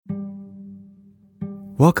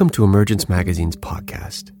Welcome to Emergence Magazine's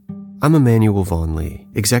podcast. I'm Emmanuel Vaughn Lee,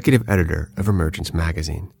 executive editor of Emergence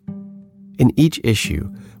Magazine. In each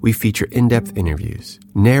issue, we feature in-depth interviews,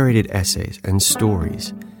 narrated essays, and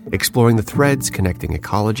stories exploring the threads connecting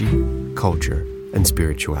ecology, culture, and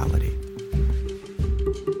spirituality.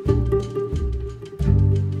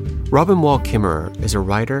 Robin Wall Kimmerer is a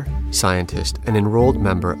writer, scientist, and enrolled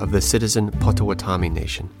member of the citizen Potawatomi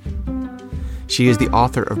Nation. She is the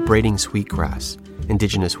author of Braiding Sweetgrass,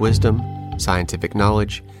 Indigenous Wisdom, Scientific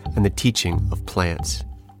Knowledge, and the Teaching of Plants.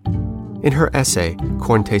 In her essay,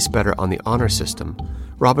 Corn Tastes Better on the Honor System,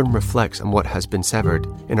 Robin reflects on what has been severed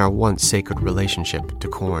in our once sacred relationship to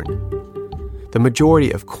corn. The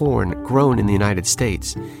majority of corn grown in the United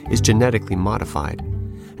States is genetically modified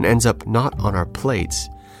and ends up not on our plates,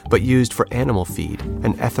 but used for animal feed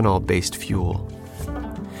and ethanol-based fuel.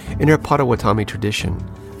 In her Potawatomi tradition,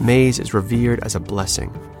 maize is revered as a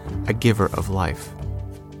blessing, a giver of life.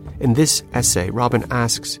 In this essay, Robin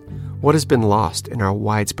asks, what has been lost in our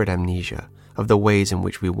widespread amnesia of the ways in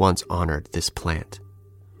which we once honored this plant?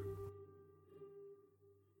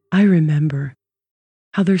 I remember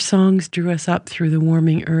how their songs drew us up through the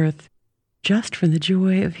warming earth just for the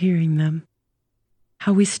joy of hearing them.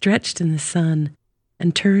 How we stretched in the sun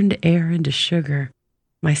and turned air into sugar,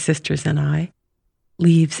 my sisters and I,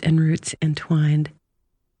 leaves and roots entwined.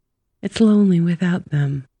 It's lonely without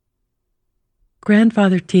them.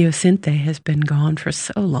 Grandfather Teosinte has been gone for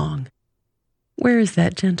so long. Where is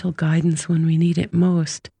that gentle guidance when we need it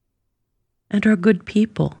most? And our good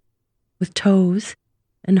people, with toes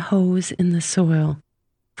and hoes in the soil,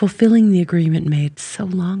 fulfilling the agreement made so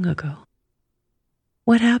long ago.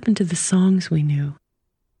 What happened to the songs we knew?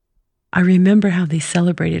 I remember how they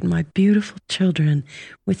celebrated my beautiful children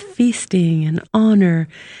with feasting and honor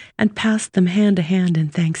and passed them hand to hand in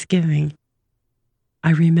thanksgiving. I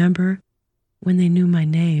remember when they knew my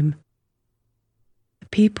name. The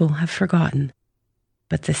people have forgotten,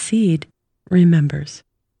 but the seed remembers.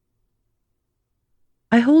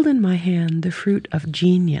 I hold in my hand the fruit of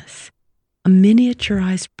genius, a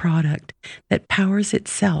miniaturized product that powers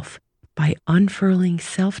itself by unfurling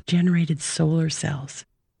self-generated solar cells.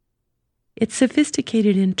 Its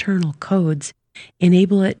sophisticated internal codes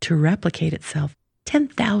enable it to replicate itself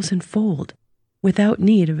 10,000-fold without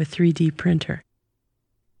need of a 3D printer.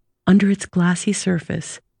 Under its glassy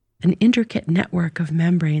surface, an intricate network of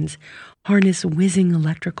membranes harness whizzing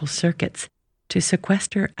electrical circuits to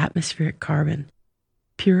sequester atmospheric carbon,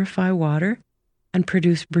 purify water, and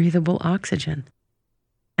produce breathable oxygen.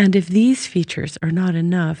 And if these features are not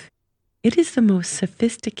enough, it is the most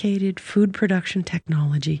sophisticated food production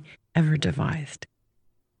technology ever devised.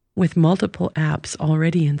 With multiple apps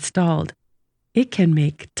already installed, it can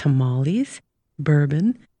make tamales,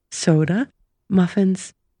 bourbon, soda,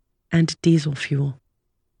 muffins, and diesel fuel.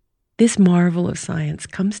 This marvel of science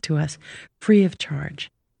comes to us free of charge,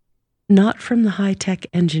 not from the high-tech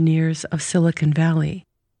engineers of Silicon Valley,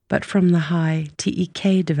 but from the high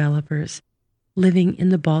TEK developers living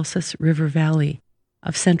in the Balsas River Valley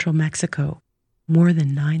of central Mexico more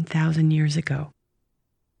than 9,000 years ago.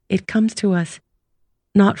 It comes to us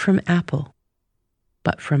not from apple,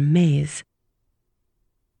 but from maize.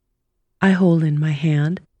 I hold in my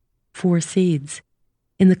hand 4 seeds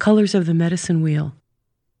in the colors of the medicine wheel: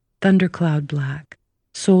 thundercloud black,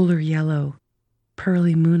 solar yellow,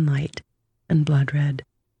 pearly moonlight, and blood red.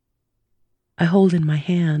 I hold in my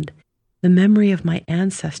hand the memory of my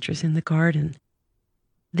ancestors in the garden.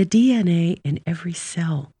 The DNA in every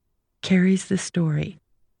cell carries the story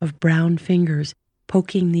of brown fingers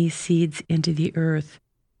poking these seeds into the earth,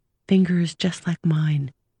 fingers just like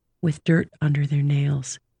mine, with dirt under their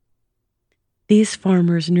nails. These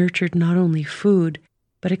farmers nurtured not only food,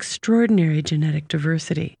 but extraordinary genetic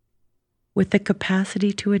diversity, with the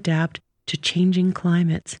capacity to adapt to changing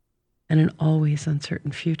climates and an always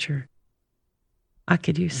uncertain future. I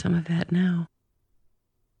could use some of that now.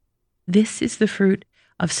 This is the fruit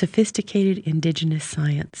of sophisticated indigenous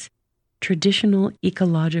science, traditional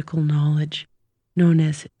ecological knowledge, known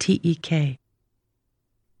as TEK.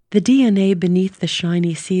 The DNA beneath the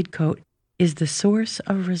shiny seed coat is the source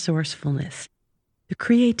of resourcefulness, the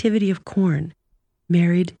creativity of corn,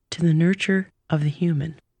 married to the nurture of the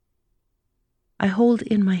human. I hold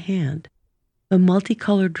in my hand the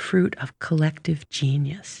multicolored fruit of collective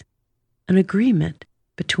genius, an agreement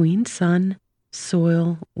between sun,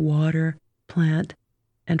 soil, water, plant,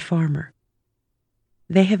 and farmer.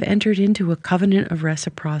 They have entered into a covenant of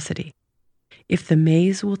reciprocity. If the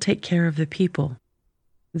maize will take care of the people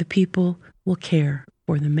will care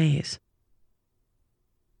for the maize.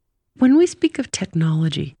 When we speak of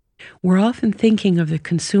technology, we're often thinking of the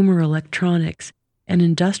consumer electronics and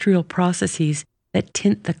industrial processes that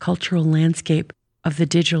tint the cultural landscape of the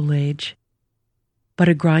digital age. But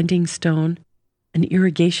a grinding stone, an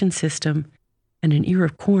irrigation system, and an ear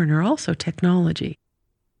of corn are also technology,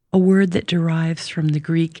 a word that derives from the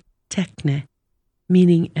Greek techne,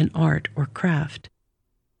 meaning an art or craft.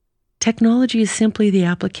 Technology is simply the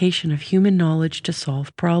application of human knowledge to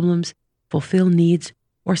solve problems, fulfill needs,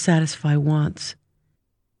 or satisfy wants.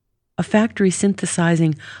 A factory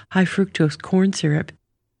synthesizing high fructose corn syrup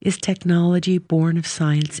is technology born of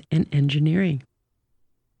science and engineering.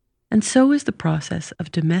 And so is the process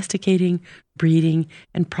of domesticating, breeding,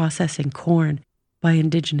 and processing corn by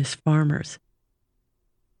indigenous farmers.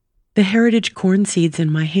 The heritage corn seeds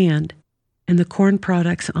in my hand and the corn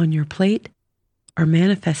products on your plate are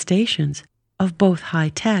manifestations of both high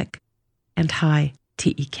tech and high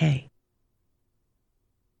TEK.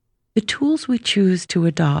 The tools we choose to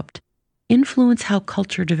adopt influence how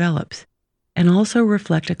culture develops and also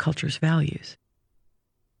reflect a culture's values.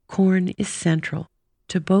 Corn is central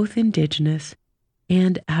to both indigenous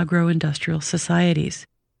and agro-industrial societies,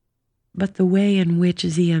 but the way in which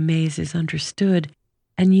Zea maize is understood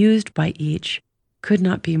and used by each could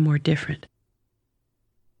not be more different.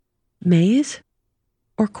 Maize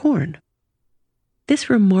or corn? This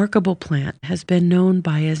remarkable plant has been known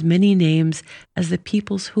by as many names as the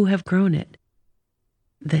peoples who have grown it.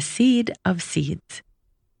 The seed of seeds,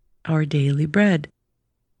 our daily bread,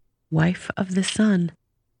 wife of the sun,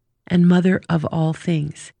 and mother of all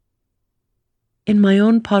things. In my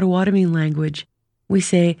own Potawatomi language, we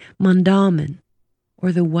say mandamin,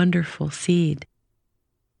 or the wonderful seed.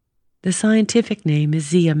 The scientific name is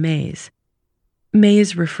Zea maize.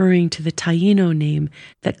 Maize referring to the Taino name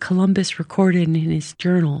that Columbus recorded in his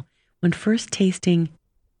journal when first tasting,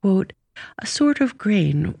 quote, a sort of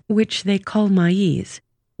grain which they call maize,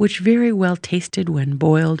 which very well tasted when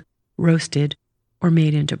boiled, roasted, or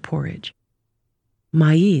made into porridge.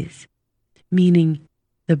 Maize, meaning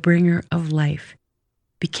the bringer of life,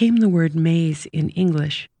 became the word maize in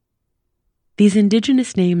English. These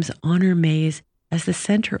indigenous names honor maize as the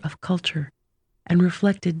center of culture and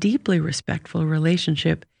reflect a deeply respectful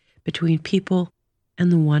relationship between people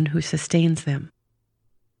and the one who sustains them.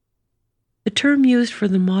 The term used for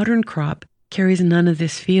the modern crop carries none of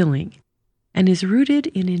this feeling and is rooted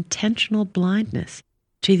in intentional blindness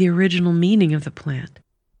to the original meaning of the plant.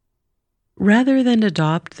 Rather than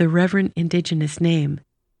adopt the reverent indigenous name,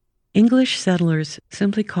 English settlers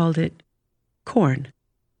simply called it corn,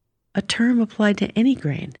 a term applied to any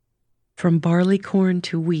grain, from barley corn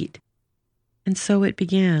to wheat, and so it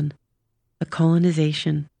began, the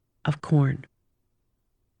colonization of corn.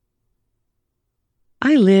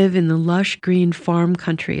 I live in the lush green farm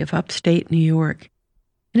country of upstate New York,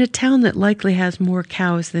 in a town that likely has more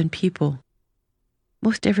cows than people.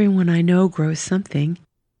 Most everyone I know grows something: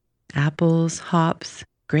 apples, hops,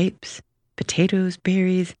 grapes, potatoes,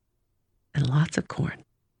 berries, and lots of corn.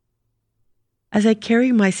 As I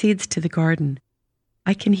carry my seeds to the garden,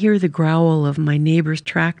 I can hear the growl of my neighbor's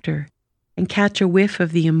tractor and catch a whiff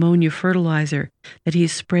of the ammonia fertilizer that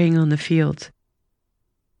he's spraying on the fields.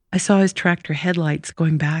 I saw his tractor headlights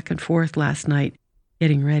going back and forth last night,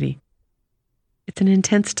 getting ready. It's an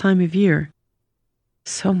intense time of year.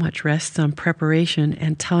 So much rests on preparation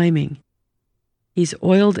and timing. He's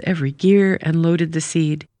oiled every gear and loaded the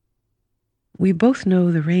seed. We both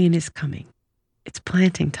know the rain is coming. It's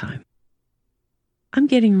planting time. I'm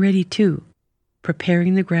getting ready too,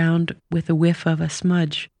 preparing the ground with a whiff of a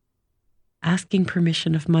smudge, asking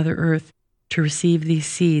permission of Mother Earth to receive these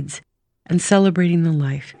seeds and celebrating the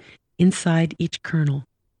life inside each kernel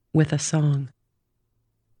with a song.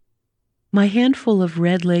 My handful of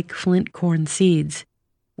Red Lake flint corn seeds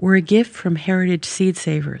were a gift from Heritage Seed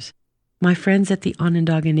Savers, my friends at the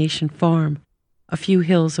Onondaga Nation Farm, a few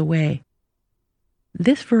hills away.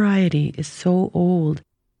 This variety is so old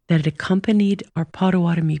that it accompanied our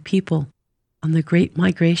Potawatomi people on the Great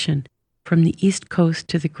Migration from the East Coast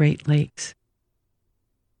to the Great Lakes.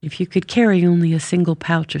 If you could carry only a single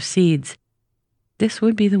pouch of seeds, this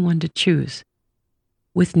would be the one to choose,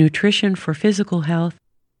 with nutrition for physical health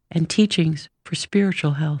and teachings for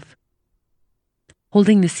spiritual health.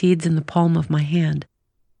 Holding the seeds in the palm of my hand,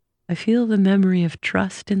 I feel the memory of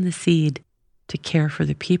trust in the seed to care for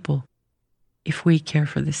the people, if we care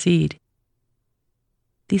for the seed.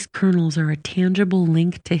 These kernels are a tangible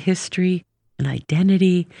link to history and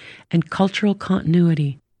identity and cultural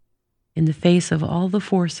continuity in the face of all the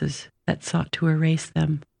forces that sought to erase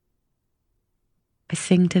them. I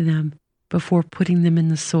sing to them before putting them in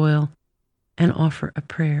the soil and offer a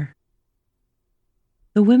prayer.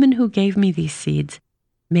 The women who gave me these seeds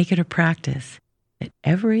make it a practice that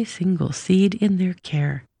every single seed in their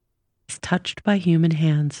care is touched by human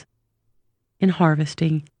hands. In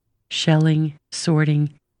harvesting, shelling,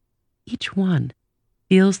 sorting, each one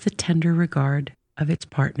feels the tender regard of its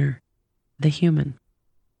partner, the human.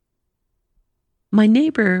 My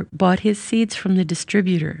neighbor bought his seeds from the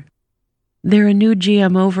distributor. They're a new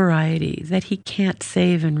GMO variety that he can't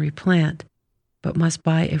save and replant, but must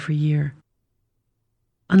buy every year.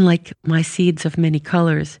 Unlike my seeds of many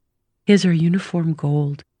colors, his are uniform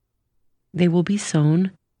gold. They will be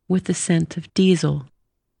sown with the scent of diesel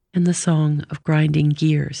and the song of grinding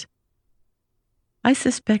gears. I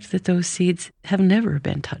suspect that those seeds have never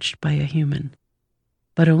been touched by a human,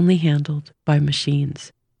 but only handled by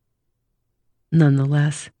machines.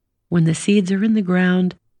 Nonetheless, when the seeds are in the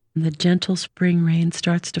ground and the gentle spring rain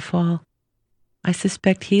starts to fall, I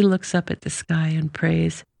suspect he looks up at the sky and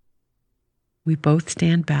prays. We both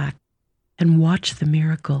stand back and watch the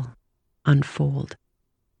miracle unfold.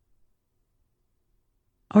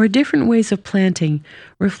 Our different ways of planting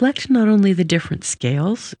reflect not only the different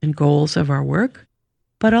scales and goals of our work,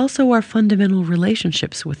 but also our fundamental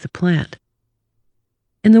relationships with the plant.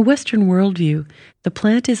 In the Western worldview, the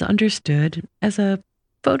plant is understood as a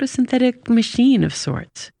photosynthetic machine of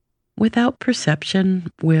sorts, without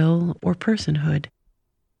perception, will, or personhood.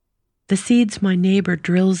 The seeds my neighbor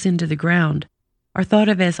drills into the ground are thought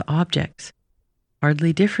of as objects,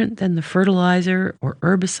 hardly different than the fertilizer or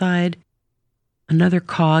herbicide, another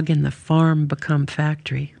cog in the farm become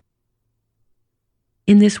factory.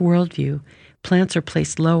 In this worldview, plants are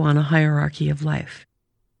placed low on a hierarchy of life,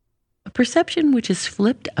 a perception which is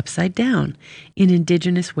flipped upside down in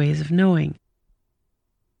indigenous ways of knowing.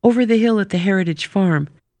 Over the hill at the Heritage Farm,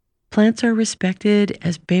 plants are respected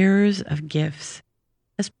as bearers of gifts,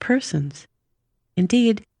 as persons,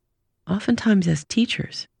 indeed, oftentimes as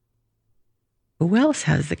teachers. Who else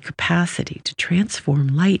has the capacity to transform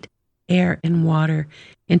light, air, and water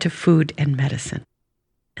into food and medicine,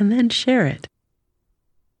 and then share it?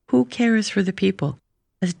 Who cares for the people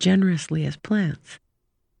as generously as plants?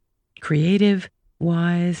 Creative,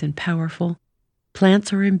 wise, and powerful,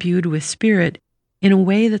 plants are imbued with spirit in a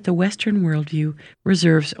way that the Western worldview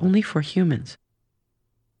reserves only for humans.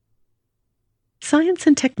 Science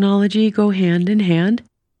and technology go hand in hand,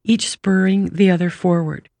 each spurring the other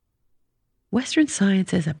forward. Western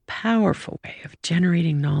science is a powerful way of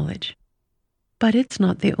generating knowledge, but it's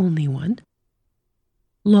not the only one.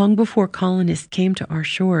 Long before colonists came to our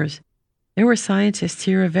shores, there were scientists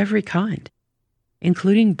here of every kind,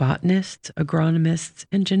 including botanists, agronomists,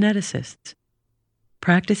 and geneticists,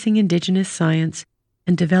 practicing indigenous science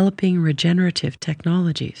and developing regenerative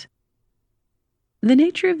technologies. The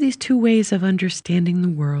nature of these two ways of understanding the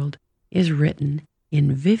world is written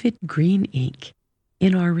in vivid green ink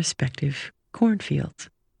in our respective cornfields.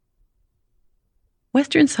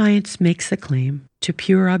 Western science makes the claim to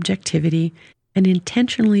pure objectivity and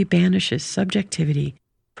intentionally banishes subjectivity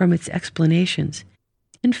from its explanations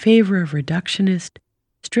in favor of reductionist,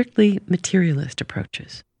 strictly materialist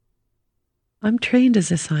approaches. I'm trained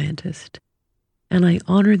as a scientist, and I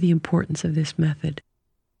honor the importance of this method.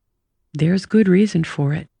 There's good reason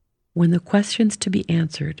for it when the questions to be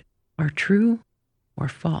answered are true or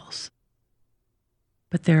false.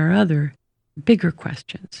 But there are other, bigger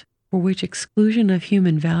questions for which exclusion of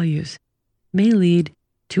human values may lead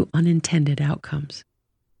to unintended outcomes.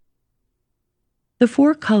 The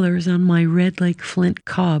 4 colors on my Red Lake flint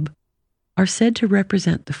cob are said to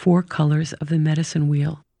represent the 4 colors of the medicine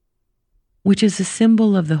wheel, which is a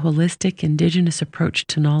symbol of the holistic indigenous approach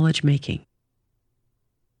to knowledge making.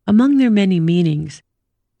 Among their many meanings,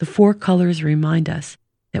 the 4 colors remind us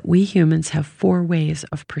that we humans have 4 ways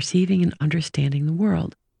of perceiving and understanding the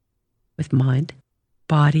world, with mind,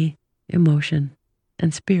 body, emotion,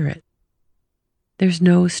 and spirit. There's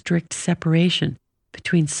no strict separation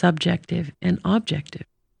between subjective and objective,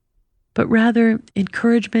 but rather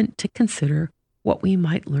encouragement to consider what we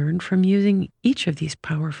might learn from using each of these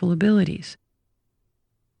powerful abilities.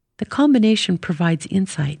 The combination provides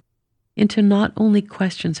insight into not only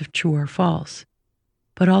questions of true or false,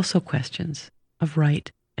 but also questions of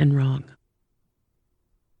right and wrong.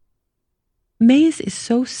 Maize is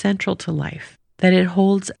so central to life that it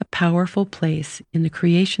holds a powerful place in the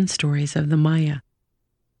creation stories of the Maya.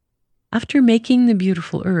 After making the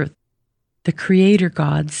beautiful earth, the creator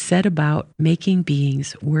gods set about making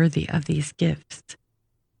beings worthy of these gifts.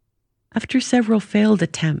 After several failed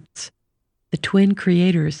attempts, the twin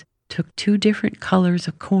creators took 2 different colors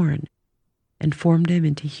of corn and formed them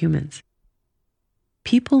into humans.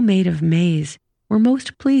 People made of maize were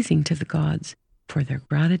most pleasing to the gods for their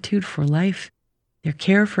gratitude for life, their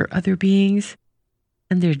care for other beings,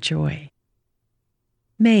 and their joy.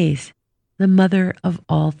 Maize, the mother of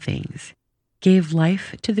all things, gave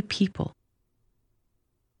life to the people.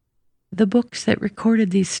 The books that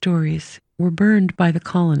recorded these stories were burned by the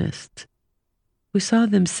colonists, who saw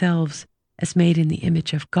themselves as made in the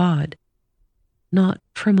image of God, not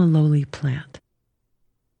from a lowly plant.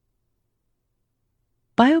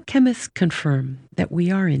 Biochemists confirm that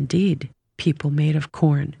we are indeed people made of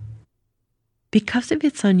corn. Because of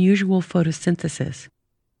its unusual photosynthesis,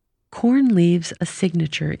 corn leaves a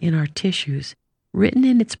signature in our tissues written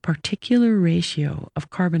in its particular ratio of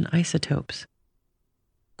carbon isotopes.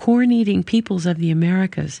 Corn-eating peoples of the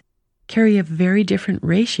Americas carry a very different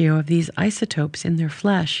ratio of these isotopes in their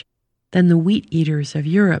flesh than the wheat eaters of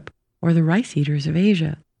Europe or the rice eaters of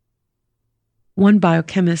Asia. One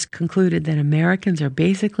biochemist concluded that Americans are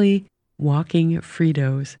basically walking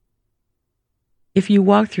Fritos. If you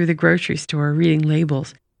walk through the grocery store reading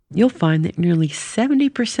labels, you'll find that nearly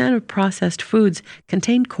 70% of processed foods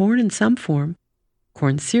contain corn in some form: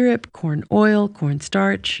 corn syrup, corn oil, corn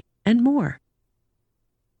starch, and more.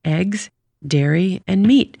 Eggs, dairy, and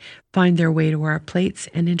meat find their way to our plates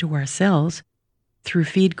and into our cells through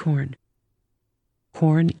feed corn.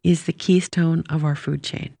 Corn is the keystone of our food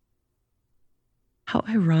chain. How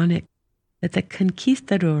ironic that the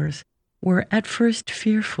conquistadors were at first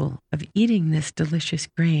fearful of eating this delicious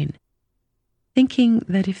grain, thinking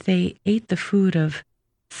that if they ate the food of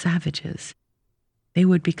savages, they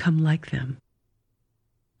would become like them.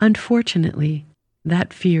 Unfortunately,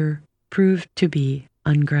 that fear proved to be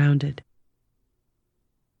ungrounded.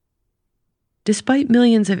 Despite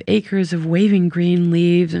millions of acres of waving green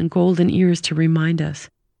leaves and golden ears to remind us,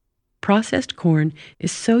 processed corn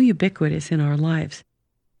is so ubiquitous in our lives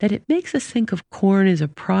that it makes us think of corn as a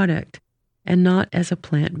product and not as a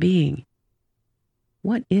plant being.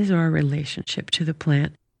 What is our relationship to the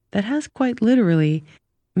plant that has quite literally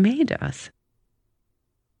made us?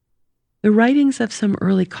 The writings of some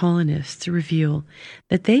early colonists reveal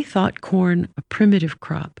that they thought corn a primitive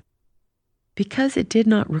crop because it did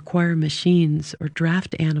not require machines or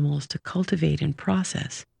draft animals to cultivate and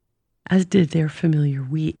process, as did their familiar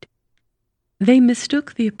wheat. They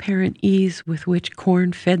mistook the apparent ease with which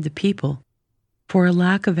corn fed the people for a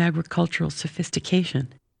lack of agricultural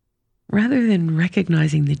sophistication, rather than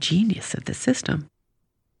recognizing the genius of the system.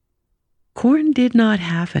 Corn did not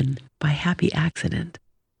happen by happy accident.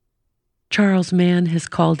 Charles Mann has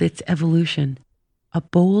called its evolution a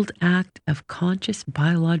bold act of conscious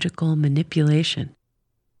biological manipulation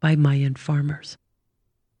by Mayan farmers.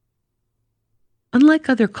 Unlike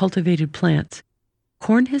other cultivated plants,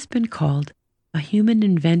 corn has been called a human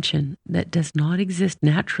invention that does not exist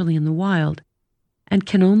naturally in the wild and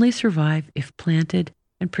can only survive if planted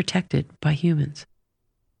and protected by humans.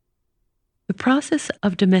 The process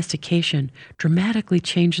of domestication dramatically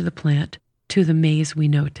changed the plant to the maize we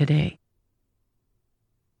know today.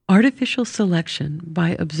 Artificial selection by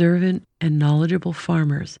observant and knowledgeable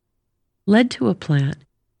farmers led to a plant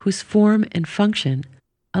whose form and function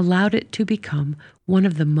allowed it to become one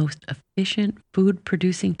of the most efficient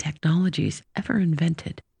food-producing technologies ever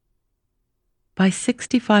invented. By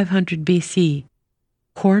 6500 BC,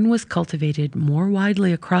 corn was cultivated more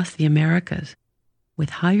widely across the Americas, with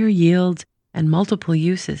higher yields and multiple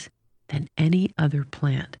uses than any other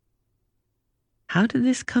plant. How did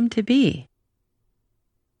this come to be?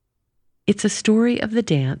 It's a story of the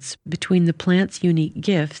dance between the plant's unique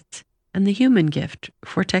gifts and the human gift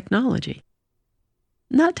for technology.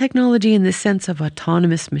 Not technology in the sense of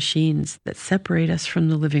autonomous machines that separate us from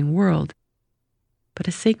the living world, but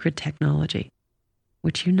a sacred technology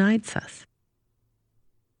which unites us.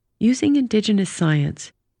 Using indigenous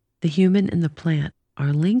science, the human and the plant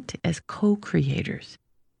are linked as co-creators.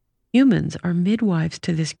 Humans are midwives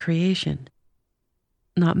to this creation,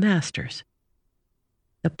 not masters.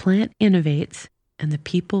 The plant innovates, and the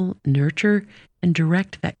people nurture and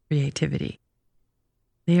direct that creativity.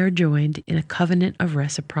 They are joined in a covenant of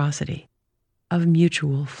reciprocity, of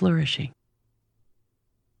mutual flourishing.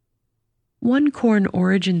 One corn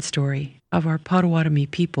origin story of our Potawatomi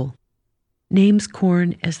people names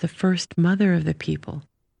corn as the first mother of the people,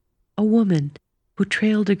 a woman who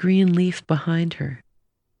trailed a green leaf behind her.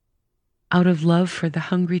 Out of love for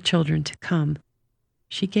the hungry children to come,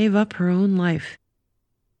 she gave up her own life,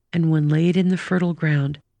 and when laid in the fertile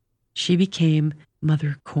ground, she became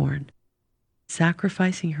Mother Corn,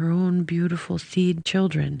 sacrificing her own beautiful seed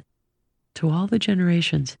children to all the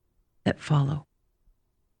generations that follow.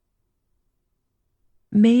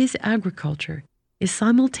 Maize agriculture is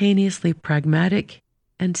simultaneously pragmatic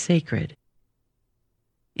and sacred.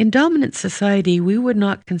 In dominant society, we would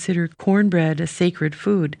not consider cornbread a sacred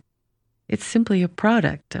food. It's simply a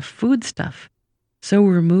product, a foodstuff, So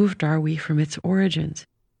removed are we from its origins.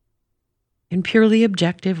 In purely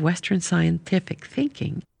objective Western scientific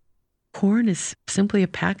thinking, corn is simply a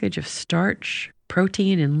package of starch,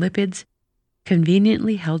 protein, and lipids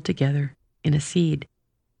conveniently held together in a seed.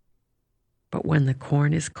 But when the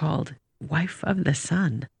corn is called wife of the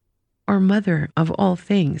sun, or mother of all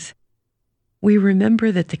things, we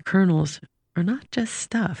remember that the kernels are not just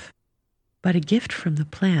stuff, but a gift from the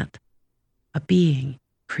plant, a being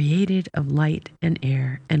created of light and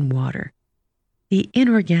air and water, the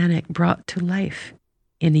inorganic brought to life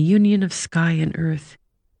in a union of sky and earth,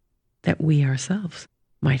 that we ourselves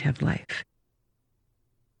might have life.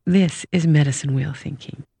 This is medicine wheel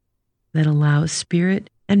thinking that allows spirit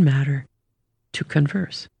and matter to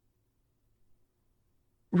converse.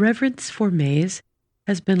 Reverence for maize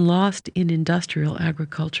has been lost in industrial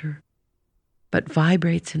agriculture, but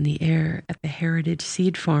vibrates in the air at the heritage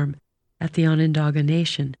seed farm at the Onondaga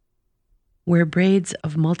Nation, where braids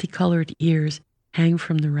of multicolored ears hang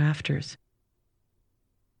from the rafters.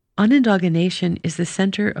 Onondaga Nation is the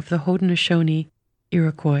center of the Haudenosaunee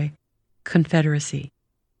Iroquois Confederacy,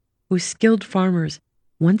 whose skilled farmers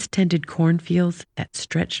once tended cornfields that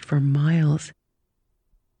stretched for miles.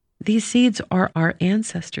 These seeds are our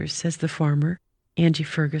ancestors, says the farmer, Angie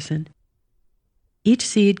Ferguson. Each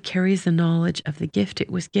seed carries the knowledge of the gift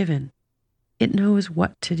it was given. It knows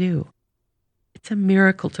what to do. It's a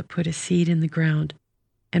miracle to put a seed in the ground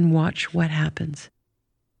and watch what happens.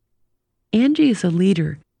 Angie is a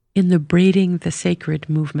leader in the Braiding the Sacred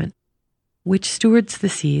movement, which stewards the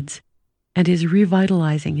seeds and is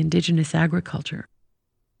revitalizing indigenous agriculture,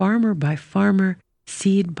 farmer by farmer,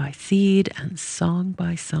 seed by seed, and song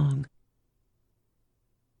by song.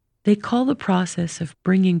 They call the process of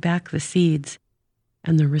bringing back the seeds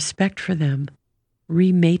and the respect for them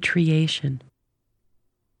rematriation.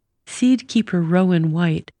 Seed keeper Rowan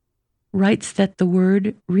White writes that the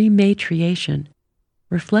word rematriation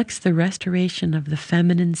reflects the restoration of the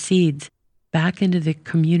feminine seeds back into the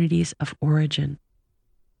communities of origin.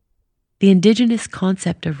 The indigenous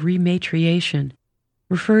concept of rematriation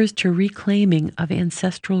refers to reclaiming of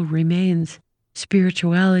ancestral remains,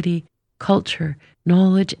 spirituality, culture,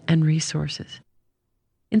 knowledge, and resources,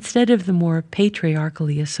 instead of the more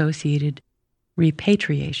patriarchally associated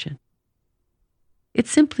repatriation. It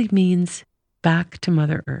simply means back to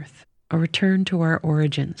Mother Earth, a return to our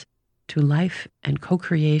origins, to life and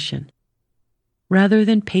co-creation, rather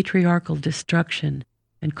than patriarchal destruction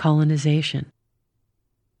and colonization,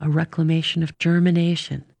 a reclamation of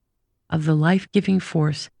germination, of the life-giving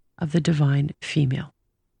force of the divine female.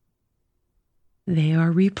 They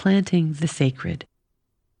are replanting the sacred.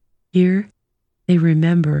 Here, they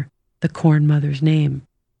remember the Corn Mother's name.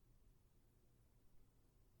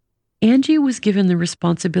 Angie was given the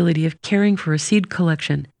responsibility of caring for a seed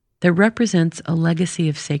collection that represents a legacy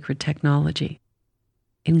of sacred technology.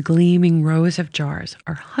 In gleaming rows of jars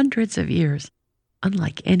are hundreds of ears,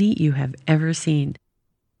 unlike any you have ever seen.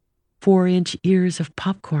 4-inch ears of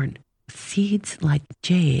popcorn with seeds like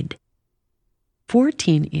jade.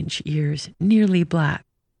 14-inch ears nearly black.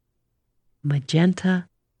 Magenta,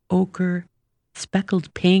 ochre,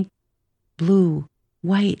 speckled pink, blue,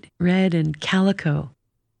 white, red, and calico.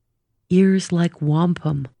 Ears like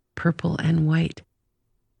wampum, purple and white.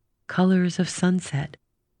 Colors of sunset.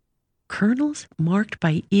 Kernels marked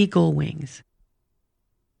by eagle wings.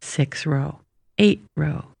 6-row,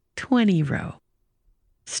 8-row, 20-row.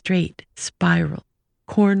 Straight, spiral,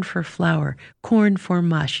 corn for flour, corn for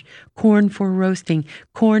mush, corn for roasting,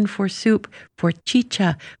 corn for soup, for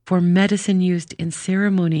chicha, for medicine used in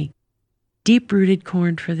ceremony, deep-rooted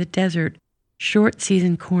corn for the desert,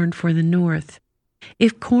 short-season corn for the north.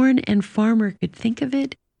 If corn and farmer could think of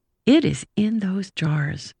it, it is in those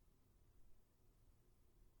jars.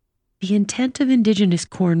 The intent of indigenous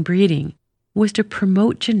corn breeding was to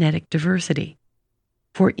promote genetic diversity,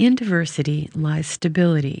 for in diversity lies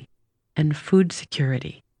stability and food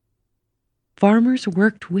security. Farmers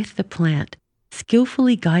worked with the plant,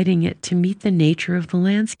 skillfully guiding it to meet the nature of the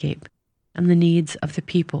landscape and the needs of the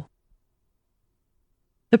people.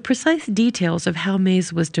 The precise details of how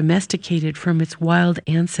maize was domesticated from its wild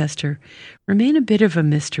ancestor remain a bit of a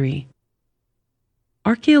mystery.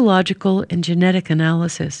 Archaeological and genetic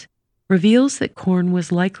analysis reveals that corn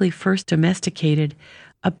was likely first domesticated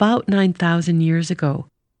about 9,000 years ago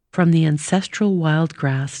from the ancestral wild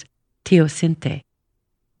grass teosinte,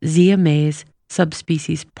 Zea mays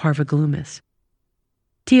subspecies Parviglumis.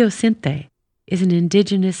 Teosinte is an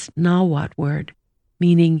indigenous Nahuatl word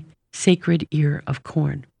meaning sacred ear of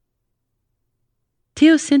corn.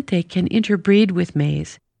 Teosinte can interbreed with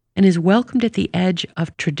maize and is welcomed at the edge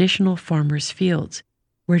of traditional farmers' fields,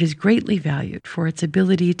 where it is greatly valued for its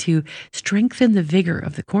ability to strengthen the vigor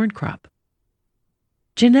of the corn crop.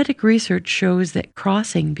 Genetic research shows that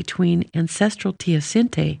crossing between ancestral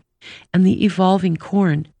teosinte and the evolving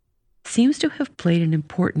corn seems to have played an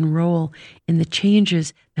important role in the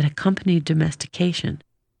changes that accompanied domestication.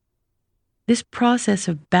 This process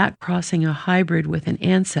of back-crossing a hybrid with an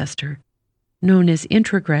ancestor, known as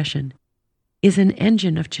introgression, is an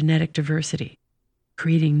engine of genetic diversity,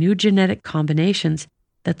 creating new genetic combinations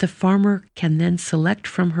that the farmer can then select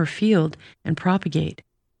from her field and propagate.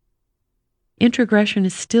 Introgression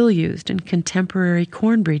is still used in contemporary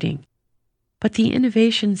corn breeding, but the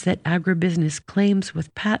innovations that agribusiness claims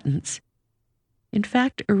with patents, in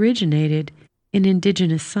fact, originated in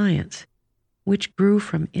indigenous science, which grew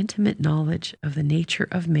from intimate knowledge of the nature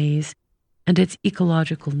of maize and its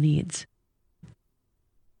ecological needs.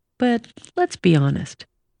 But let's be honest,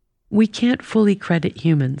 we can't fully credit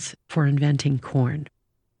humans for inventing corn.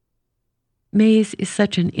 Maize is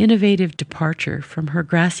such an innovative departure from her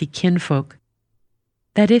grassy kinfolk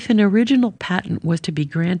that if an original patent was to be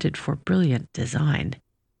granted for brilliant design,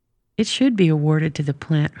 it should be awarded to the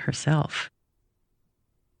plant herself.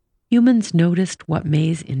 Humans noticed what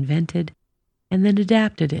maize invented and then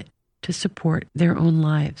adapted it to support their own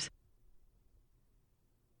lives.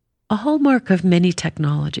 A hallmark of many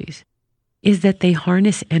technologies is that they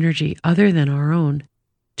harness energy other than our own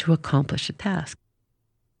to accomplish a task.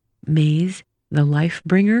 Maize, the life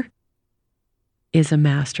bringer, is a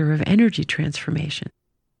master of energy transformation,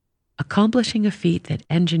 accomplishing a feat that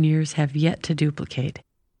engineers have yet to duplicate: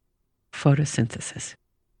 photosynthesis.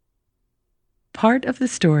 Part of the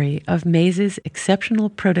story of maize's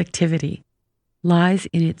exceptional productivity lies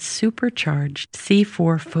in its supercharged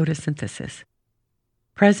C4 photosynthesis,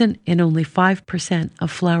 present in only 5%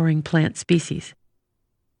 of flowering plant species.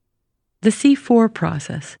 The C4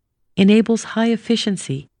 process enables high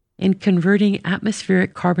efficiency in converting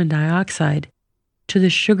atmospheric carbon dioxide to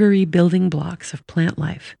the sugary building blocks of plant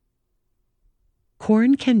life.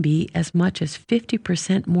 Corn can be as much as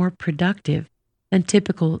 50% more productive than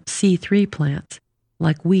typical C3 plants,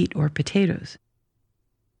 like wheat or potatoes.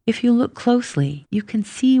 If you look closely, you can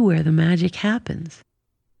see where the magic happens.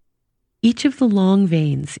 Each of the long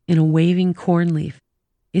veins in a waving corn leaf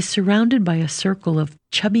is surrounded by a circle of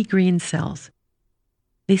chubby green cells.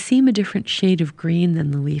 They seem a different shade of green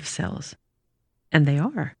than the leaf cells, and they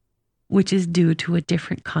are, which is due to a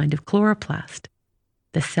different kind of chloroplast,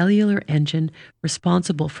 the cellular engine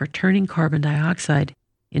responsible for turning carbon dioxide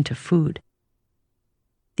into food.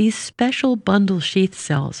 These special bundle sheath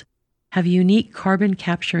cells have unique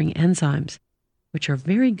carbon-capturing enzymes, which are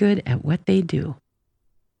very good at what they do.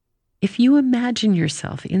 If you imagine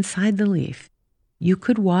yourself inside the leaf, you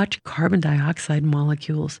could watch carbon dioxide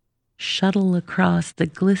molecules shuttle across the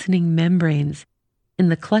glistening membranes in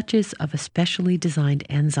the clutches of a specially designed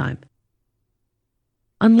enzyme.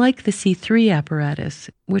 Unlike the C3 apparatus,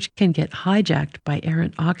 which can get hijacked by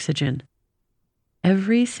errant oxygen,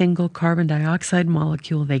 every single carbon dioxide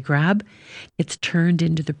molecule they grab gets turned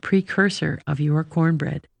into the precursor of your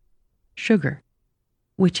cornbread, sugar,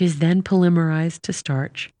 which is then polymerized to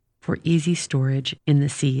starch for easy storage in the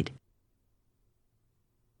seed.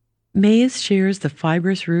 Maize shares the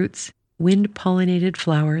fibrous roots, wind-pollinated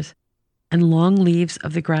flowers, and long leaves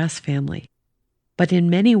of the grass family, but in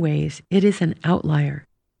many ways it is an outlier,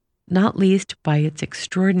 not least by its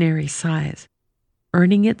extraordinary size,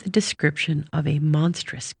 earning it the description of a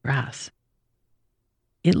monstrous grass.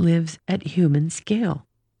 It lives at human scale,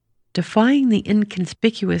 defying the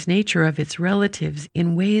inconspicuous nature of its relatives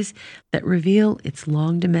in ways that reveal its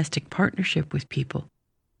long domestic partnership with people.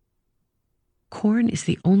 Corn is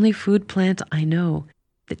the only food plant I know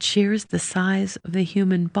that shares the size of the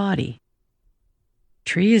human body.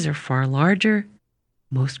 Trees are far larger,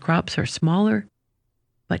 most crops are smaller,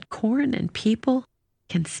 but corn and people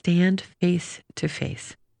can stand face to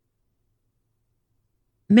face.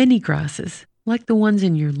 Many grasses, like the ones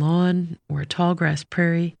in your lawn or a tallgrass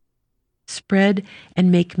prairie, spread and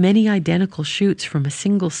make many identical shoots from a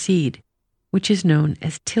single seed, which is known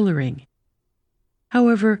as tillering.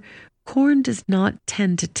 However, corn does not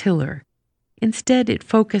tend to tiller. Instead, it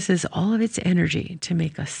focuses all of its energy to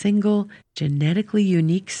make a single, genetically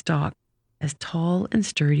unique stalk as tall and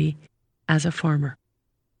sturdy as a farmer.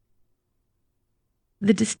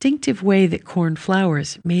 The distinctive way that corn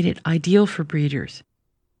flowers made it ideal for breeders.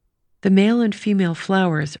 The male and female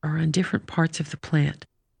flowers are on different parts of the plant,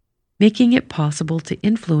 making it possible to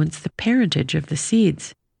influence the parentage of the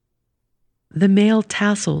seeds. The male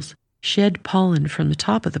tassels shed pollen from the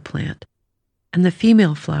top of the plant, and the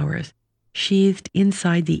female flowers, sheathed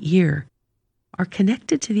inside the ear, are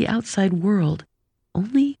connected to the outside world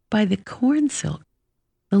only by the corn silk,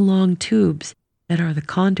 the long tubes that are the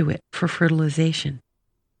conduit for fertilization.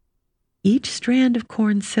 Each strand of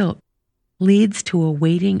corn silk leads to a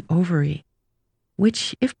waiting ovary,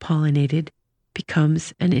 which, if pollinated,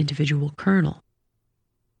 becomes an individual kernel.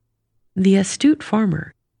 The astute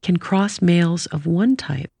farmer can cross males of one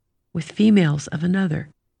type with females of another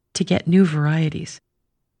to get new varieties.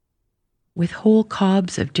 With whole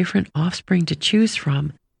cobs of different offspring to choose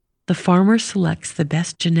from, the farmer selects the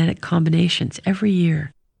best genetic combinations every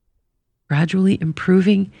year, gradually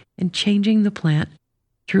improving and changing the plant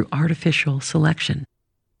through artificial selection.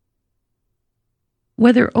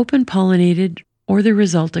 Whether open-pollinated or the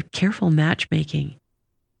result of careful matchmaking,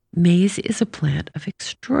 maize is a plant of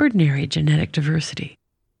extraordinary genetic diversity.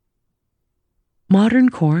 Modern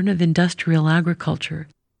corn of industrial agriculture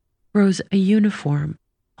grows a uniform,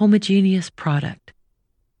 homogeneous product,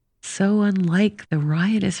 so unlike the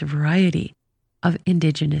riotous variety of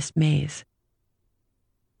indigenous maize.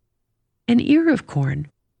 An ear of corn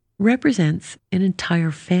represents an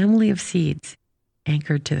entire family of seeds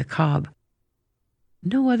anchored to the cob.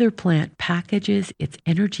 No other plant packages its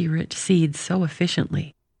energy-rich seeds so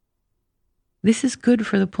efficiently. This is good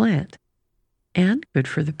for the plant and good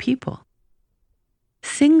for the people.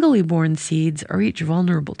 Singly born seeds are each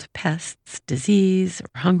vulnerable to pests, disease,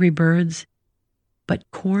 or hungry birds, but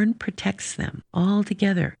corn protects them all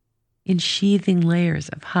together in sheathing layers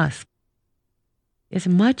of husk. It's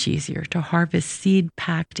much easier to harvest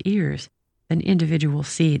seed-packed ears than individual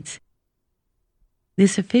seeds.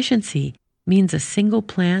 This efficiency means a single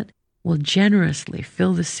plant will generously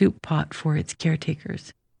fill the soup pot for its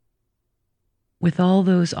caretakers. With all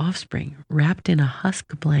those offspring wrapped in a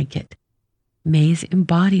husk blanket, maize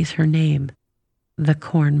embodies her name, the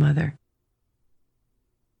Corn Mother.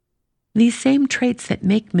 These same traits that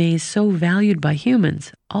make maize so valued by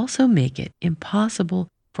humans also make it impossible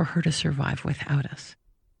for her to survive without us.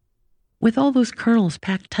 With all those kernels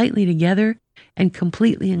packed tightly together and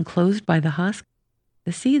completely enclosed by the husk,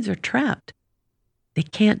 the seeds are trapped. They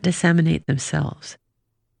can't disseminate themselves.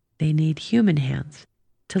 They need human hands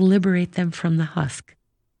to liberate them from the husk,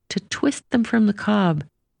 to twist them from the cob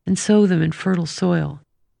and sow them in fertile soil.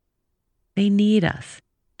 They need us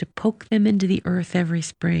to poke them into the earth every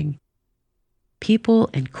spring. People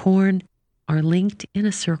and corn are linked in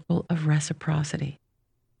a circle of reciprocity.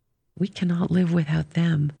 We cannot live without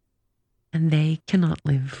them, and they cannot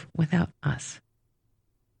live without us.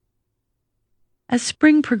 As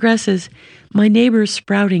spring progresses, my neighbor's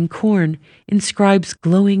sprouting corn inscribes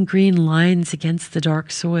glowing green lines against the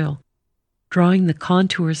dark soil, drawing the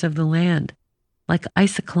contours of the land like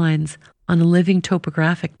isoclines on a living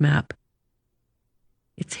topographic map.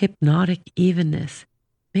 Its hypnotic evenness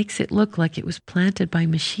makes it look like it was planted by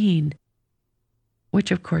machine,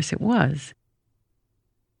 which of course it was.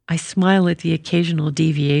 I smile at the occasional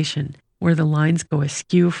deviation where the lines go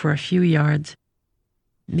askew for a few yards.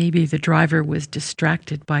 Maybe the driver was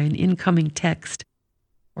distracted by an incoming text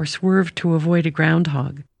or swerved to avoid a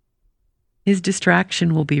groundhog. His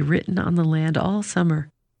distraction will be written on the land all summer,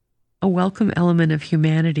 a welcome element of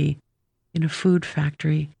humanity in a food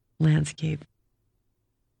factory landscape.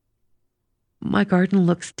 My garden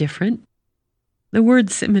looks different. The word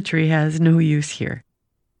symmetry has no use here,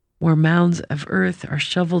 where mounds of earth are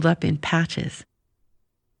shoveled up in patches.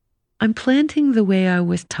 I'm planting the way I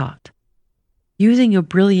was taught, using a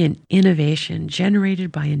brilliant innovation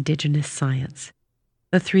generated by indigenous science,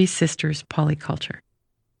 the Three Sisters polyculture.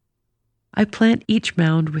 I plant each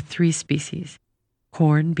mound with 3 species,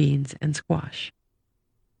 corn, beans, and squash.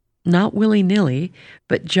 Not willy-nilly,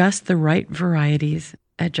 but just the right varieties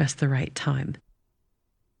at just the right time.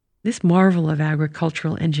 This marvel of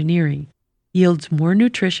agricultural engineering yields more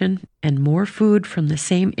nutrition and more food from the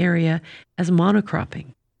same area as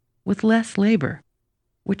monocropping, with less labor,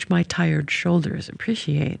 which my tired shoulders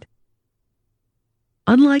appreciate.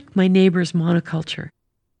 Unlike my neighbor's monoculture,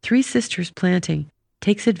 Three Sisters planting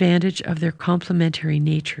takes advantage of their complementary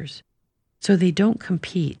natures, so they don't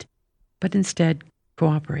compete, but instead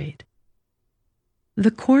cooperate. The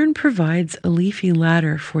corn provides a leafy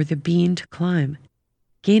ladder for the bean to climb,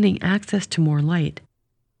 gaining access to more light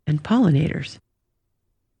and pollinators.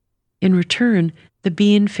 In return, the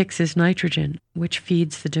bean fixes nitrogen, which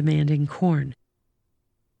feeds the demanding corn.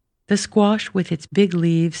 The squash with its big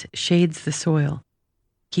leaves shades the soil,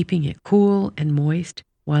 keeping it cool and moist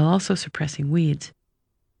while also suppressing weeds.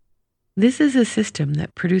 This is a system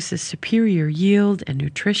that produces superior yield and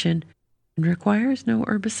nutrition and requires no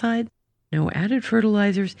herbicide, no added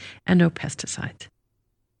fertilizers, and no pesticides.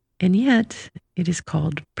 And yet, it is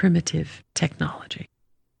called primitive technology.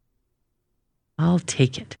 I'll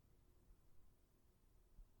take it.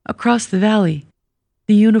 Across the valley,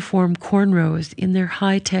 the uniform corn rows in their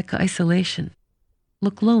high-tech isolation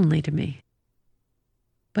look lonely to me.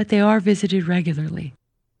 But they are visited regularly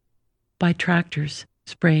by tractors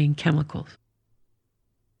spraying chemicals.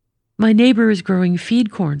 My neighbor is growing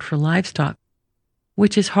feed corn for livestock,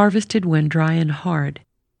 which is harvested when dry and hard.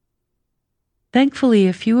 Thankfully,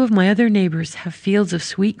 a few of my other neighbors have fields of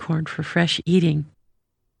sweet corn for fresh eating.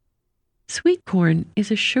 Sweet corn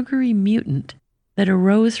is a sugary mutant that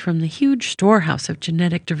arose from the huge storehouse of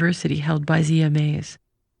genetic diversity held by Zea mays.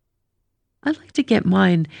 I like to get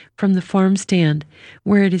mine from the farm stand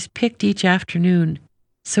where it is picked each afternoon,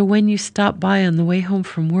 so when you stop by on the way home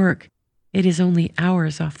from work, it is only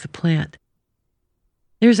hours off the plant.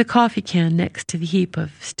 There's a coffee can next to the heap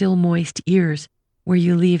of still moist ears where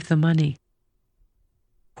you leave the money.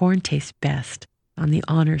 Corn tastes best on the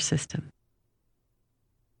honor system.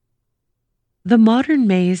 The modern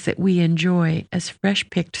maize that we enjoy as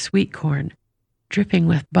fresh-picked sweet corn, dripping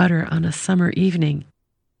with butter on a summer evening,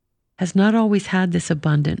 has not always had this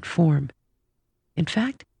abundant form. In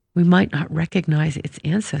fact, we might not recognize its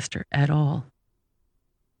ancestor at all.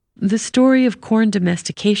 The story of corn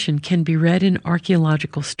domestication can be read in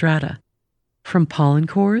archaeological strata, from pollen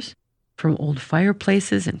cores, from old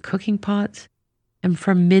fireplaces and cooking pots, and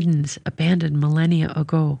from middens abandoned millennia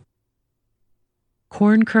ago.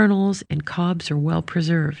 Corn kernels and cobs are well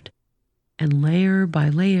preserved, and layer by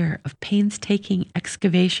layer of painstaking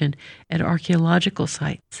excavation at archaeological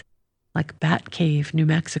sites, like Bat Cave, New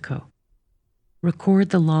Mexico, record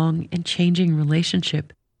the long and changing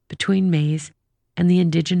relationship between maize and the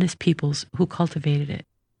indigenous peoples who cultivated it.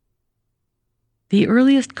 The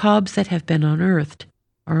earliest cobs that have been unearthed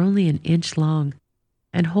are only an inch long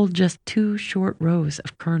and hold just 2 short rows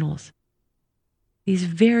of kernels. These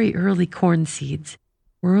very early corn seeds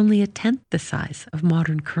were only 1/10 the size of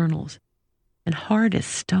modern kernels and hard as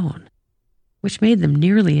stone, which made them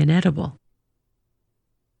nearly inedible.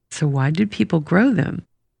 So why did people grow them?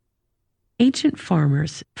 Ancient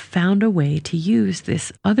farmers found a way to use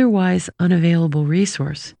this otherwise unavailable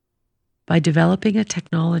resource by developing a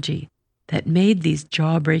technology that made these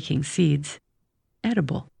jaw-breaking seeds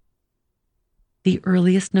edible. The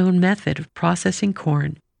earliest known method of processing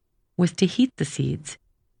corn was to heat the seeds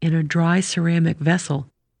in a dry ceramic vessel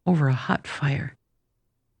over a hot fire.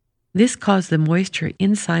 This caused the moisture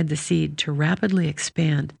inside the seed to rapidly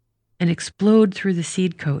expand and explode through the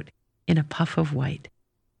seed coat in a puff of white.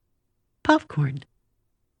 Popcorn.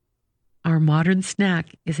 Our modern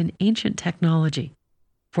snack is an ancient technology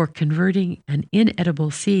for converting an inedible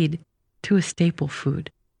seed to a staple food.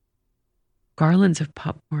 Garlands of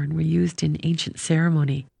popcorn were used in ancient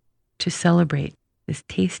ceremony to celebrate this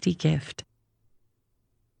tasty gift.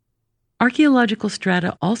 Archaeological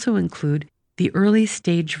strata also include the early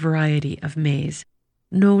stage variety of maize,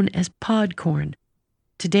 known as pod corn,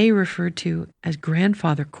 today referred to as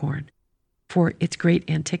grandfather corn for its great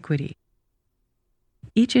antiquity.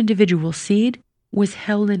 Each individual seed was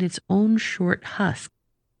held in its own short husk,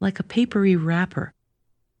 like a papery wrapper.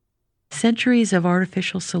 Centuries of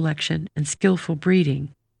artificial selection and skillful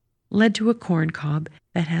breeding led to a corn cob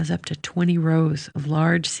that has up to 20 rows of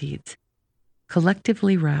large seeds,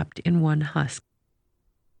 collectively wrapped in one husk.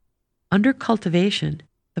 Under cultivation,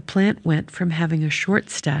 the plant went from having a short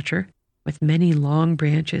stature with many long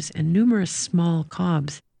branches and numerous small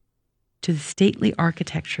cobs to the stately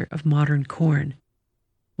architecture of modern corn,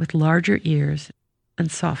 with larger ears and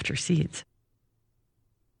softer seeds.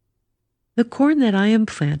 The corn that I am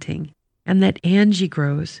planting and that Angie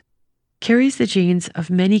grows carries the genes of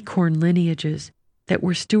many corn lineages that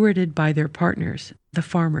were stewarded by their partners, the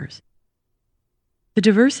farmers. The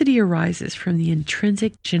diversity arises from the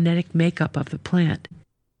intrinsic genetic makeup of the plant.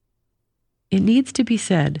 It needs to be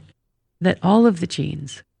said that all of the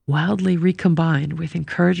genes, wildly recombined with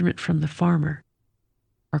encouragement from the farmer,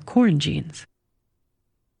 are corn genes.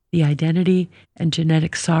 The identity and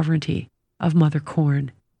genetic sovereignty of Mother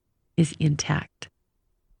Corn is intact.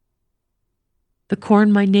 The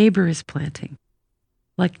corn my neighbor is planting,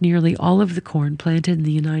 like nearly all of the corn planted in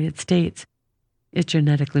the United States, is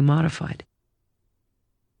genetically modified.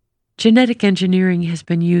 Genetic engineering has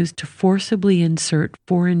been used to forcibly insert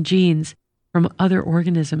foreign genes from other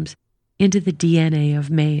organisms into the DNA of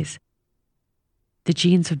maize. The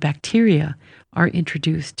genes of bacteria are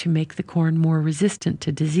introduced to make the corn more resistant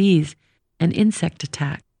to disease and insect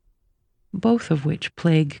attack, both of which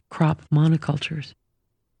plague crop monocultures.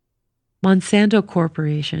 Monsanto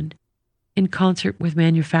Corporation, in concert with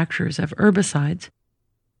manufacturers of herbicides,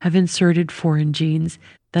 have inserted foreign genes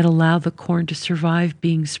that allow the corn to survive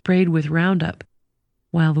being sprayed with Roundup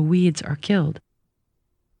while the weeds are killed.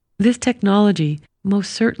 This technology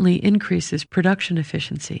most certainly increases production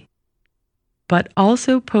efficiency, but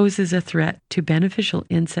also poses a threat to beneficial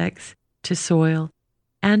insects, to soil,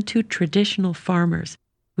 and to traditional farmers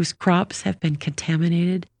whose crops have been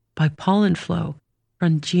contaminated by pollen flow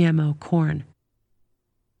from GMO corn.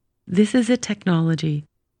 This is a technology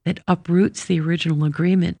that uproots the original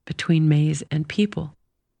agreement between maize and people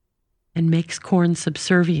and makes corn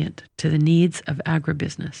subservient to the needs of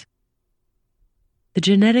agribusiness. The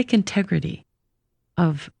genetic integrity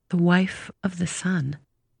of the wife of the sun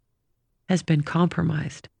has been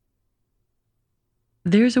compromised.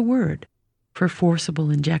 There's a word for forcible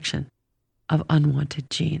injection of unwanted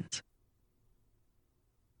genes.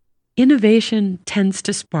 Innovation tends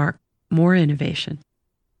to spark more innovation,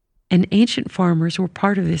 and ancient farmers were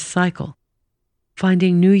part of this cycle,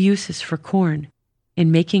 finding new uses for corn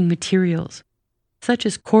and making materials such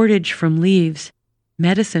as cordage from leaves,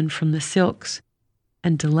 medicine from the silks,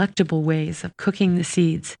 and delectable ways of cooking the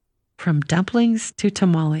seeds, from dumplings to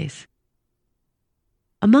tamales.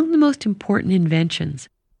 Among the most important inventions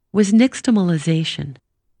was nixtamalization,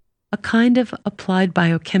 a kind of applied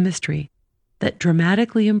biochemistry that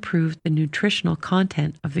dramatically improved the nutritional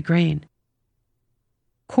content of the grain.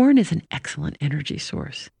 Corn is an excellent energy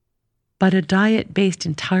source, but a diet based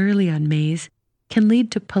entirely on maize can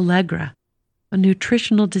lead to pellagra, a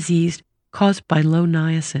nutritional disease caused by low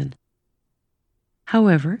niacin.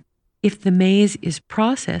 However, if the maize is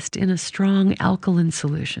processed in a strong alkaline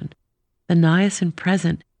solution, the niacin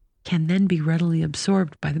present can then be readily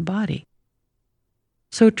absorbed by the body.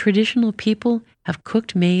 So traditional people have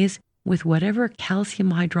cooked maize with whatever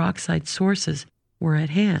calcium hydroxide sources were at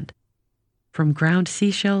hand, from ground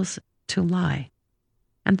seashells to lye,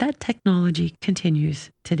 and that technology continues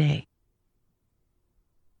today.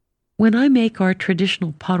 When I make our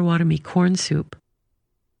traditional Potawatomi corn soup,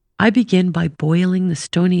 I begin by boiling the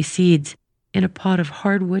stony seeds in a pot of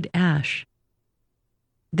hardwood ash.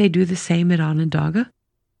 They do the same at Onondaga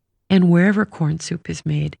and wherever corn soup is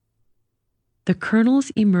made. The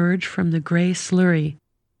kernels emerge from the gray slurry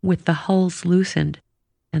with the hulls loosened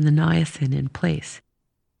and the niacin in place.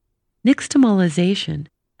 Nixtamalization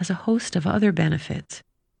has a host of other benefits.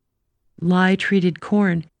 Lye-treated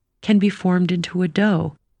corn can be formed into a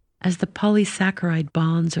dough as the polysaccharide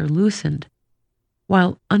bonds are loosened,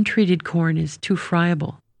 while untreated corn is too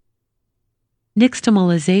friable.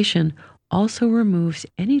 Nixtamalization also removes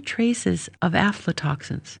any traces of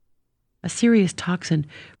aflatoxins, a serious toxin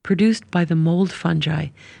produced by the mold fungi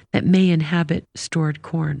that may inhabit stored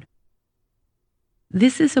corn.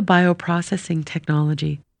 This is a bioprocessing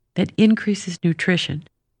technology that increases nutrition,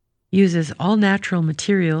 uses all natural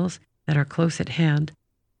materials that are close at hand,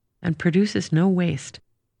 and produces no waste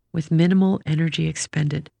with minimal energy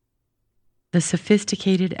expended. The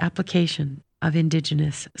sophisticated application of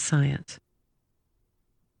indigenous science.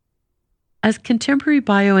 As contemporary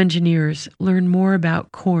bioengineers learn more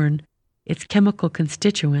about corn, its chemical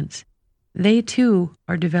constituents, they too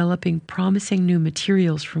are developing promising new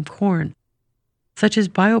materials from corn, such as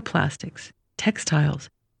bioplastics, textiles,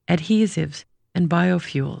 adhesives, and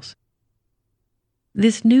biofuels.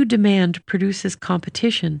 This new demand produces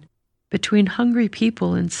competition between hungry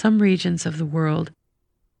people in some regions of the world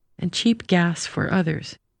and cheap gas for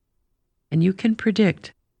others, and you can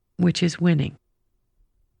predict which is winning.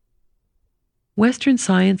 Western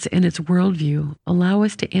science and its worldview allow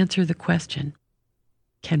us to answer the question,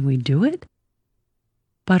 can we do it?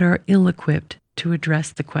 But are ill-equipped to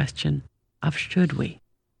address the question of should we?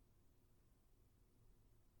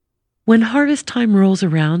 When harvest time rolls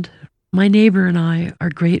around, my neighbor and I are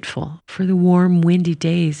grateful for the warm, windy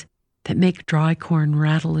days that make dry corn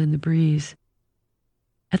rattle in the breeze.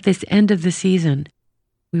 At this end of the season,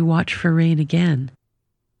 we watch for rain again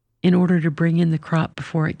in order to bring in the crop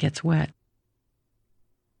before it gets wet.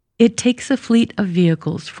 It takes a fleet of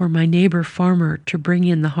vehicles for my neighbor farmer to bring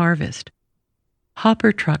in the harvest.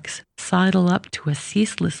 Hopper trucks sidle up to a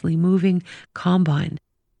ceaselessly moving combine,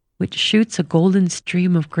 which shoots a golden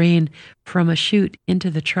stream of grain from a chute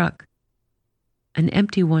into the truck. An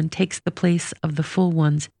empty one takes the place of the full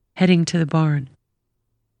ones heading to the barn.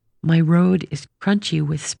 My road is crunchy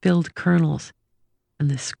with spilled kernels,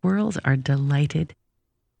 and the squirrels are delighted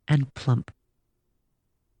and plump.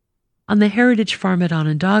 On the Heritage Farm at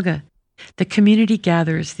Onondaga, the community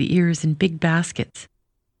gathers the ears in big baskets.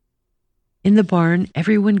 In the barn,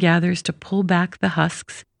 everyone gathers to pull back the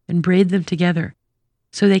husks and braid them together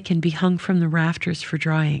so they can be hung from the rafters for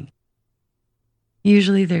drying.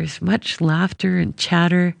 Usually there's much laughter and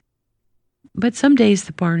chatter, but some days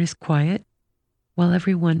the barn is quiet while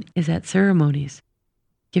everyone is at ceremonies,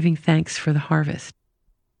 giving thanks for the harvest.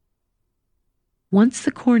 Once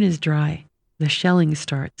the corn is dry, the shelling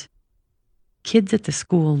starts. Kids at the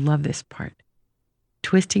school love this part,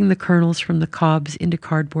 twisting the kernels from the cobs into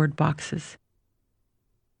cardboard boxes.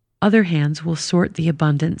 Other hands will sort the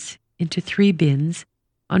abundance into 3 bins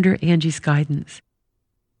under Angie's guidance.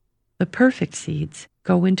 The perfect seeds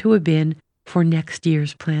go into a bin for next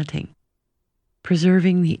year's planting,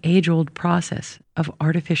 preserving the age-old process of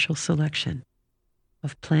artificial selection,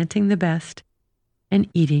 of planting the best and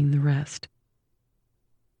eating the rest.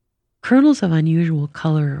 Kernels of unusual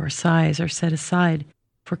color or size are set aside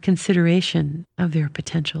for consideration of their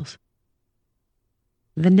potentials.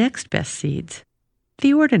 The next best seeds,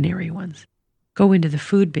 the ordinary ones, go into the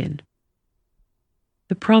food bin.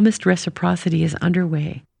 The promised reciprocity is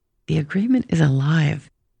underway. The agreement is alive.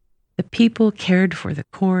 The people cared for the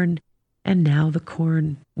corn, and now the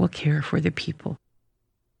corn will care for the people.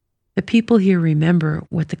 The people here remember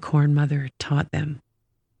what the Corn Mother taught them.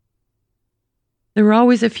 There are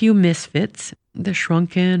always a few misfits, the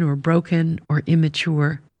shrunken or broken or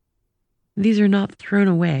immature. These are not thrown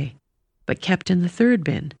away, but kept in the third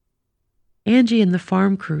bin. Angie and the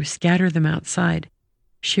farm crew scatter them outside,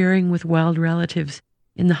 sharing with wild relatives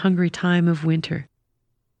in the hungry time of winter.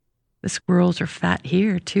 The squirrels are fat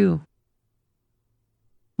here, too.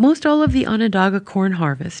 Most all of the Onondaga corn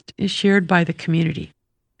harvest is shared by the community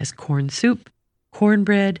as corn soup,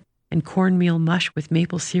 cornbread, and cornmeal mush with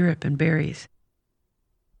maple syrup and berries.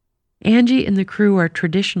 Angie and the crew are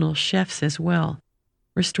traditional chefs as well,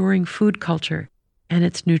 restoring food culture and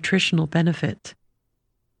its nutritional benefits.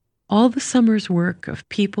 All the summer's work of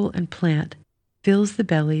people and plant fills the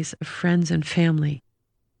bellies of friends and family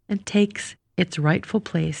and takes its rightful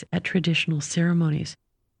place at traditional ceremonies,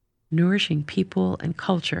 nourishing people and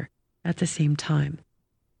culture at the same time.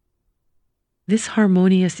 This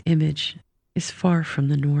harmonious image is far from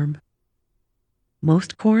the norm.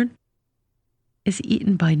 Most corn is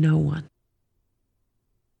eaten by no one.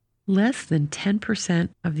 Less than 10%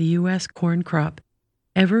 of the U.S. corn crop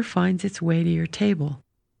ever finds its way to your table,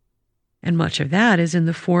 and much of that is in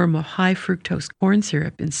the form of high fructose corn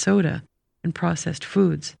syrup in soda and processed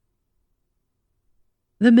foods.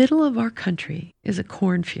 The middle of our country is a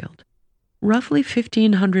cornfield, roughly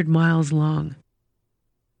 1,500 miles long.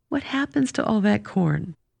 What happens to all that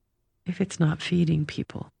corn if it's not feeding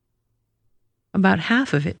people? About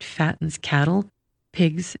half of it fattens cattle,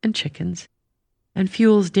 pigs, and chickens, and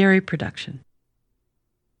fuels dairy production.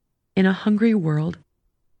 In a hungry world,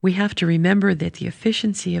 we have to remember that the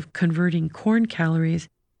efficiency of converting corn calories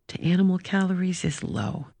to animal calories is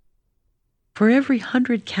low. For every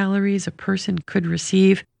 100 calories a person could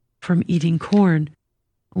receive from eating corn,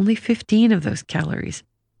 only 15 of those calories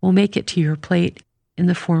will make it to your plate in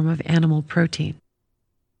the form of animal protein.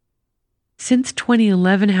 Since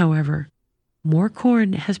 2011, however, more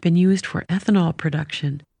corn has been used for ethanol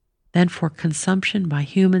production than for consumption by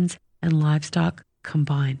humans and livestock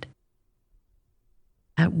combined.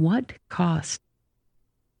 At what cost?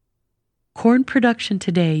 Corn production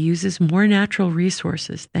today uses more natural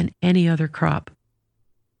resources than any other crop.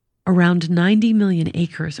 Around 90 million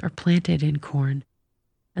acres are planted in corn,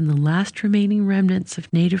 and the last remaining remnants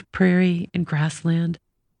of native prairie and grassland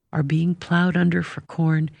are being plowed under for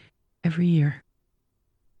corn every year.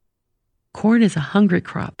 Corn is a hungry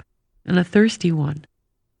crop and a thirsty one.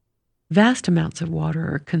 Vast amounts of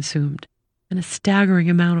water are consumed and a staggering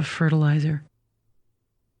amount of fertilizer.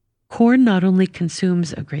 Corn not only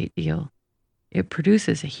consumes a great deal, it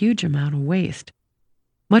produces a huge amount of waste.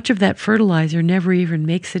 Much of that fertilizer never even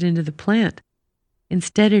makes it into the plant.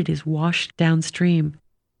 Instead, it is washed downstream,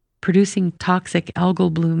 producing toxic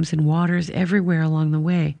algal blooms in waters everywhere along the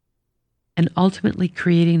way, and ultimately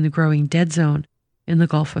creating the growing dead zone in the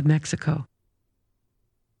Gulf of Mexico.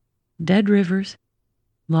 Dead rivers,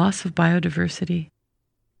 loss of biodiversity,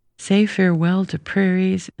 say farewell to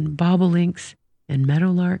prairies and bobolinks and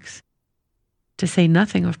meadowlarks, to say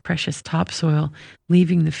nothing of precious topsoil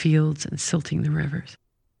leaving the fields and silting the rivers.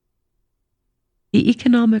 The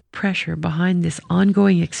economic pressure behind this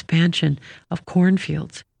ongoing expansion of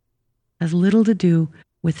cornfields has little to do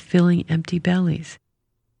with filling empty bellies.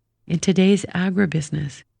 In today's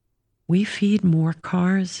agribusiness, we feed more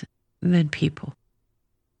cars than people.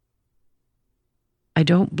 I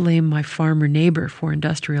don't blame my farmer neighbor for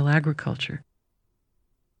industrial agriculture.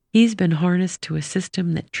 He's been harnessed to a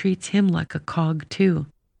system that treats him like a cog too.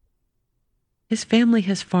 His family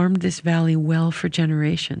has farmed this valley well for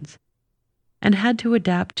generations and had to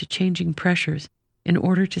adapt to changing pressures in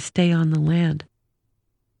order to stay on the land.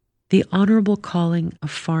 The honorable calling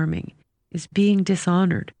of farming is being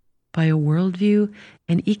dishonored by a worldview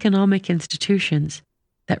and economic institutions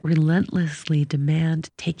that relentlessly demand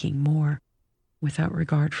taking more without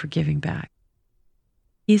regard for giving back.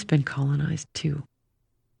 He's been colonized too.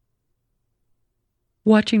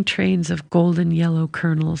 Watching trains of golden yellow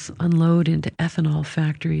kernels unload into ethanol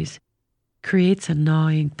factories creates a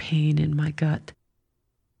gnawing pain in my gut.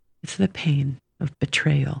 It's the pain of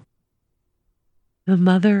betrayal. The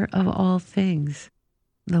mother of all things,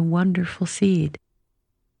 the wonderful seed,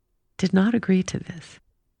 did not agree to this.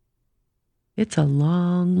 It's a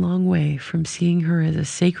long, long way from seeing her as a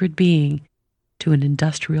sacred being to an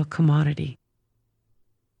industrial commodity.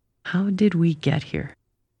 How did we get here?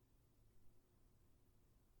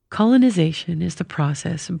 Colonization is the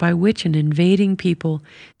process by which an invading people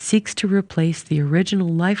seeks to replace the original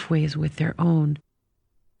lifeways with their own,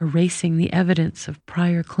 erasing the evidence of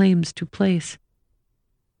prior claims to place.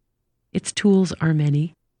 Its tools are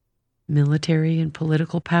many: military and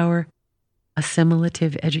political power,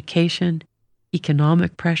 assimilative education,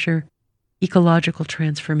 economic pressure, ecological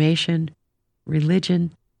transformation,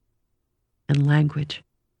 religion, and language.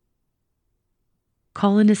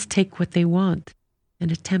 Colonists take what they want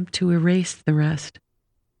and attempt to erase the rest.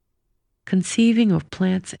 Conceiving of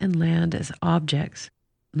plants and land as objects,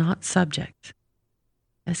 not subjects,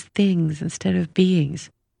 as things instead of beings,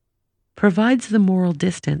 provides the moral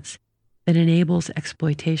distance that enables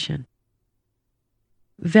exploitation.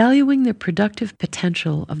 Valuing the productive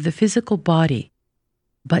potential of the physical body,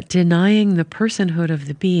 but denying the personhood of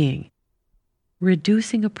the being,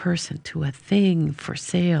 reducing a person to a thing for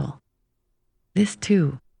sale, this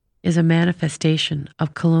too is a manifestation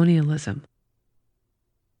of colonialism.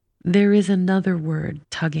 There is another word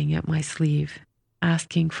tugging at my sleeve,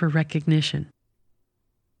 asking for recognition.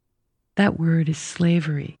 That word is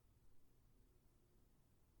slavery.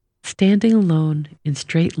 Standing alone in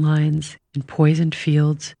straight lines in poisoned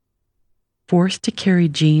fields, forced to carry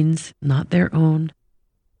genes not their own,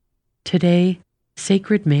 today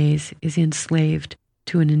sacred maize is enslaved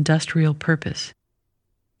to an industrial purpose,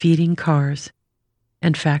 feeding cars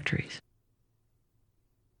and factories.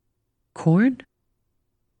 Corn?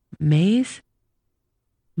 Maize?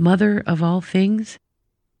 Mother of all things?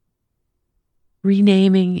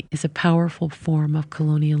 Renaming is a powerful form of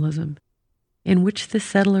colonialism in which the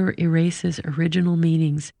settler erases original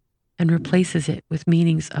meanings and replaces it with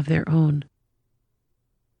meanings of their own.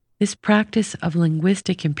 This practice of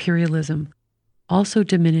linguistic imperialism also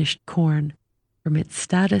diminished corn from its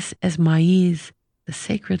status as maize, the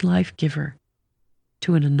sacred life giver,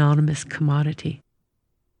 to an anonymous commodity.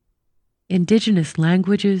 Indigenous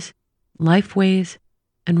languages, lifeways,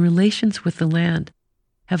 and relations with the land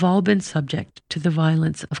have all been subject to the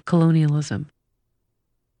violence of colonialism.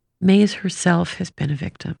 Maize herself has been a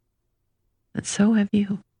victim, and so have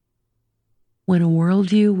you. When a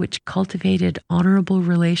worldview which cultivated honorable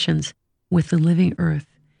relations with the living earth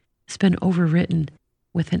has been overwritten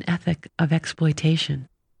with an ethic of exploitation,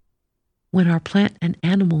 when our plant and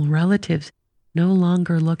animal relatives no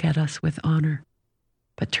longer look at us with honor,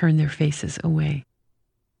 but turn their faces away.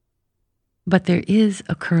 But there is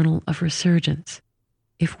a kernel of resurgence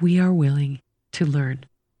if we are willing to learn.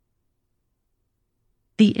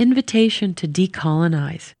 The invitation to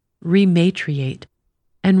decolonize, rematriate,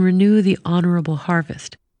 and renew the honorable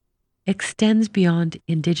harvest extends beyond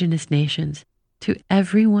indigenous nations to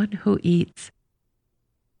everyone who eats.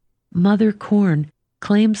 Mother Corn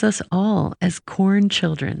claims us all as corn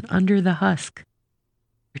children under the husk.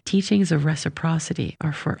 Her teachings of reciprocity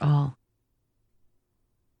are for all.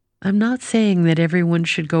 I'm not saying that everyone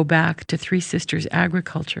should go back to Three Sisters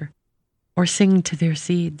agriculture or sing to their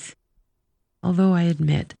seeds, although I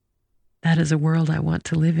admit that is a world I want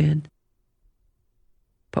to live in.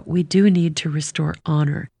 But we do need to restore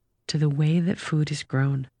honor to the way that food is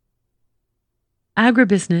grown.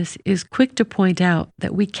 Agribusiness is quick to point out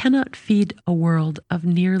that we cannot feed a world of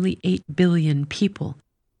nearly 8 billion people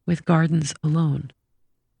with gardens alone.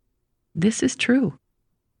 This is true,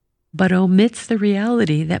 but omits the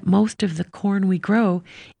reality that most of the corn we grow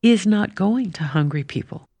is not going to hungry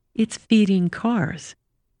people. It's feeding cars.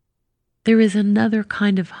 There is another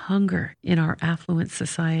kind of hunger in our affluent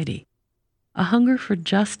society, a hunger for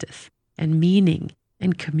justice and meaning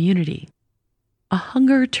and community, a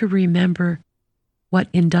hunger to remember what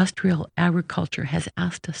industrial agriculture has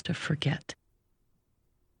asked us to forget.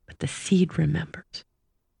 But the seed remembers.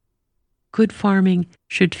 Good farming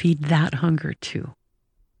should feed that hunger too.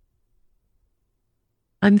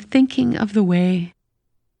 I'm thinking of the way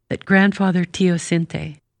that Grandfather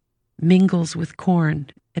Teosinte mingles with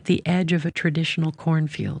corn at the edge of a traditional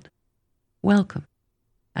cornfield. Welcome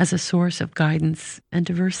as a source of guidance and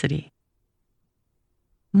diversity.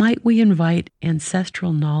 Might we invite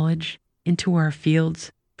ancestral knowledge into our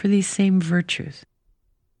fields for these same virtues?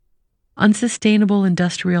 Unsustainable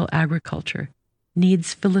industrial agriculture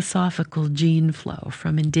needs philosophical gene flow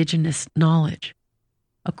from indigenous knowledge,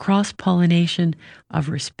 a cross-pollination of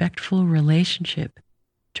respectful relationship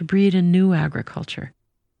to breed a new agriculture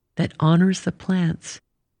that honors the plants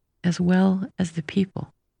as well as the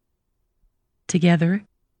people. Together,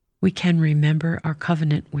 we can remember our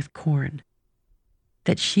covenant with corn,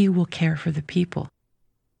 that she will care for the people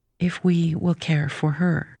if we will care for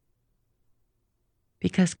her.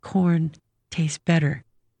 Because corn tastes better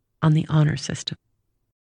on the honor system.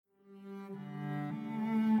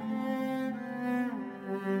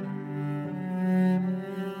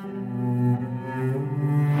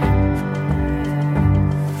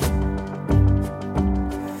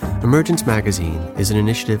 Emergence Magazine is an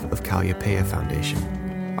initiative of Kalliopeia Foundation.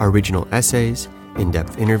 Our original essays,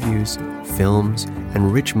 in-depth interviews, films,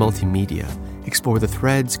 and rich multimedia explore the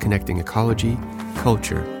threads connecting ecology,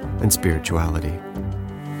 culture, and spirituality.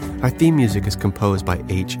 Our theme music is composed by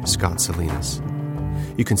H. Scott Salinas.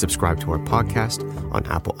 You can subscribe to our podcast on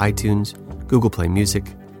Apple iTunes, Google Play Music,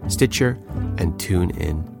 Stitcher, and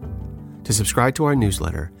TuneIn. To subscribe to our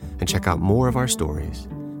newsletter and check out more of our stories,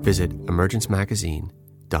 visit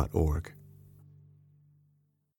emergencemagazine.org.